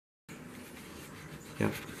Yeah.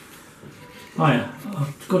 Hiya,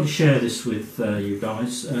 I've got to share this with you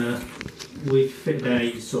guys. We fitted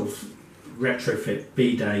a sort of retrofit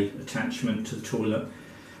bidet attachment to the toilet.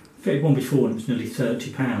 Fitted one before and it was nearly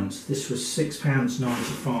 £30. This was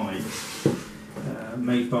 £6.95,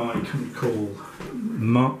 made by a company called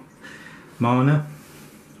Marnur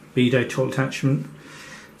Bidet Toilet Attachment.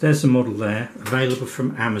 There's the model there, available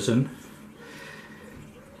from Amazon.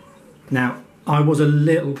 Now, I was a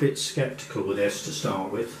little bit sceptical with this to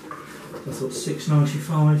start with. I thought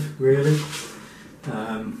 £6.95, really?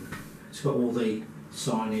 It's got all the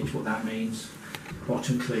signage, what that means.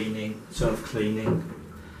 Bottom cleaning, self-cleaning.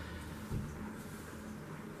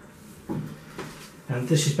 And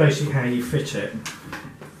this is basically how you fit it.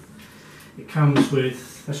 It comes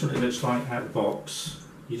with, that's what it looks like out of the box.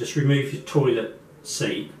 You just remove your toilet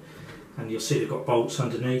seat and you'll see they've got bolts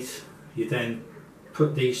underneath. You then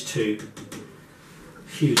put these two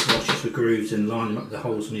huge washers with grooves and line them up the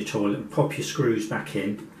holes in your toilet and pop your screws back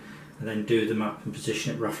in and then do them up and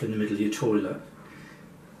position it roughly in the middle of your toilet.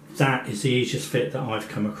 That is the easiest fit that I've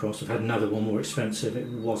come across. I've had another one more expensive, it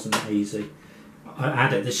wasn't that easy. I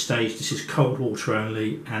add at this stage, this is cold water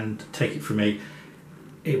only, and take it from me,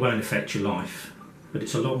 it won't affect your life, but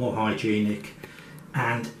it's a lot more hygienic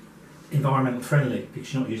and environmental friendly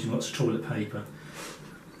because you're not using lots of toilet paper.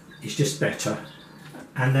 It's just better.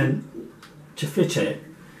 And then to fit it,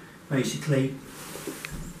 basically,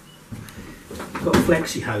 I've got a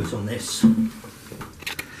flexi hose on this.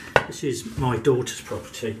 This is my daughter's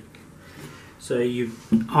property. So you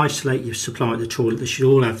isolate your supply at the toilet. They should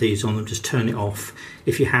all have these on them. Just turn it off.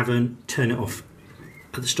 If you haven't, turn it off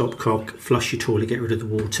at the stopcock. Flush your toilet. Get rid of the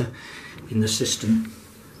water in the system.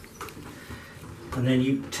 And then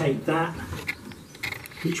you take that,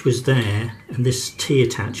 which was there, and this T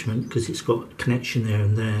attachment, because it's got a connection there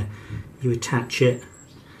and there. You attach it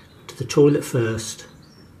to the toilet first,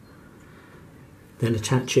 then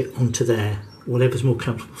attach it onto there. Whatever's more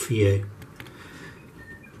comfortable for you.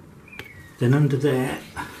 Then under there,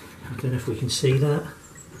 I don't know if we can see that,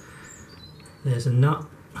 there's a nut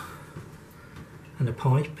and a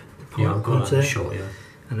pipe. The pipe yeah, I've got that there, shot, yeah.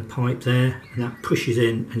 and a pipe there, and that pushes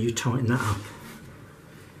in and you tighten that up.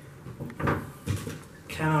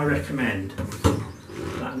 Can I recommend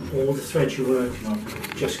that all the threads you're working on,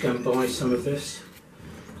 just go and buy some of this?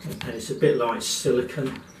 And it's a bit like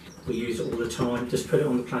silicone, we use it all the time. Just put it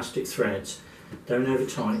on the plastic threads, don't over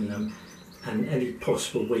tighten them, and any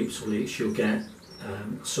possible weeps or leaks you'll get,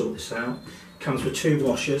 sort this out. Comes with two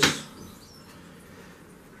washers.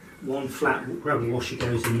 One flat rubber washer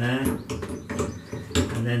goes in there,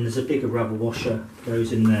 and then there's a bigger rubber washer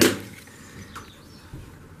goes in there.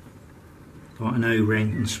 Got an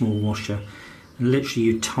O-ring and small washer, and literally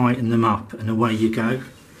you tighten them up and away you go.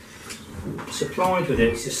 Supplied with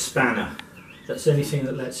it is this spanner. That's the only thing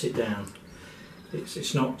that lets it down.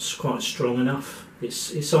 It's not quite strong enough.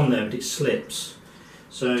 It's on there but it slips.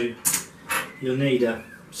 So you'll need a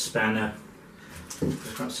spanner,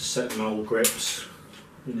 perhaps a set of mole grips.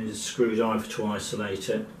 You need a screwdriver to isolate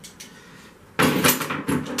it.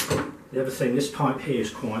 The other thing, this pipe here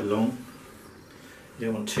is quite long. You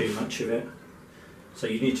don't want too much of it. So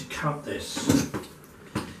you need to cut this.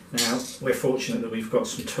 Now, we're fortunate that we've got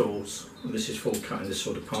some tools, and this is for cutting this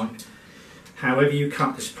sort of pipe. However you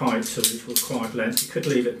cut this pipe to the required length, you could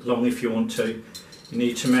leave it long if you want to. You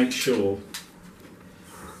need to make sure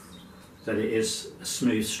that it is a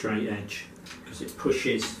smooth straight edge, because it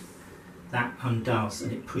pushes, that undoes,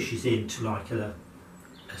 and it pushes into like a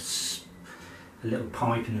little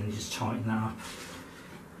pipe, and then you just tighten that up.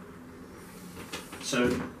 So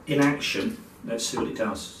in action, let's see what it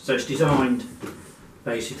does. So it's designed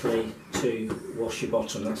basically to wash your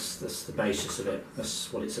bottom. That's the basis of it.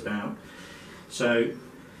 That's what it's about. So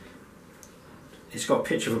it's got a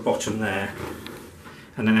picture of a bottom there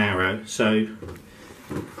and an arrow. So you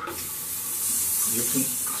can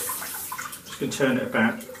just going to turn it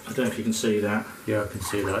about. I don't know if you can see that. Yeah, I can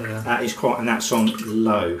see that. Yeah. That is quite, and that's on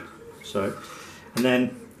low. So, and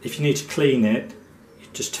then if you need to clean it, you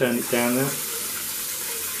just turn it down there.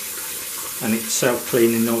 And it's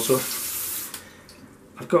self-cleaning nozzle.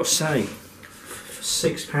 I've got to say, for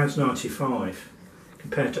 £6.95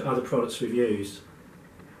 compared to other products we've used.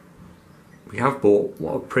 We have bought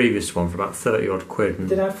a previous one for about 30 odd quid. And I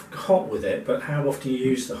did have hot with it, but how often you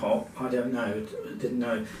use the hot, I don't know. I didn't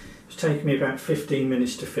know. It's taken me about 15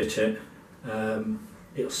 minutes to fit it.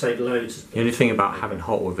 It'll save loads. The only thing about having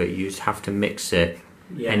hot with it, you just have to mix it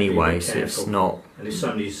anyway, so it's not. And if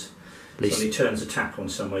somebody turns a tap on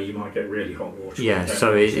somewhere, you might get really hot water. Yeah,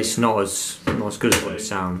 so it's not as good as what it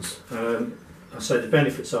sounds. I say the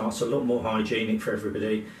benefits are it's a lot more hygienic for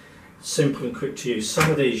everybody. simple and quick to use.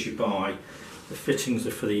 Some of these you buy, the fittings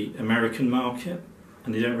are for the American market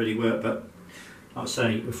and they don't really work, but I'll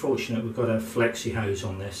say we're fortunate we've got a flexi hose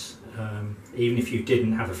on this. Even if you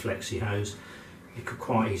didn't have a flexi hose, you could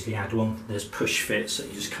quite easily add one. There's push fits that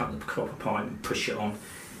you just cut the copper pipe and push it on.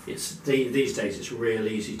 These days it's real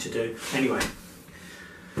easy to do. Anyway,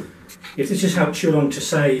 if this just helps you along to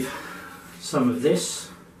save some of this,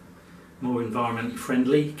 more environmentally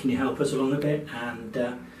friendly, can you help us along a bit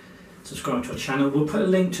and subscribe to our channel? We'll put a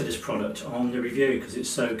link to this product on the review because it's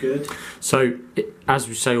so good. So, as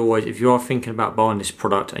we say always, if you are thinking about buying this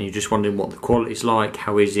product and you're just wondering what the quality is like,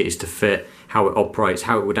 how easy it is to fit, how it operates,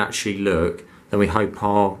 how it would actually look, then we hope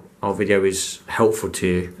our video is helpful to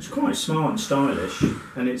you. It's quite smart and stylish,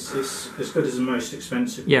 and it's as good as the most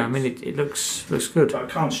expensive. Yeah, I mean it looks good. But I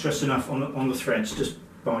can't stress enough on the threads. Just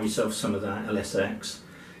buy yourself some of that LSX,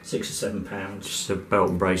 £6 or £7. Just a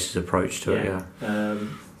belt and braces approach to it. Yeah.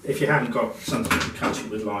 If you haven't got something to cut it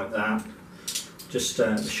with like that, just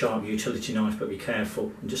a sharp utility knife, but be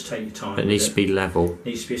careful and just take your time. It needs to be level. It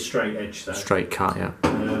needs to be a straight edge though. Straight cut, yeah.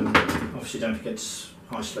 Obviously don't forget to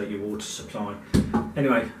isolate your water supply.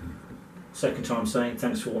 Anyway, second time saying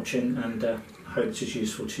thanks for watching, and I hope this is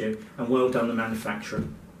useful to you, and well done the manufacturer.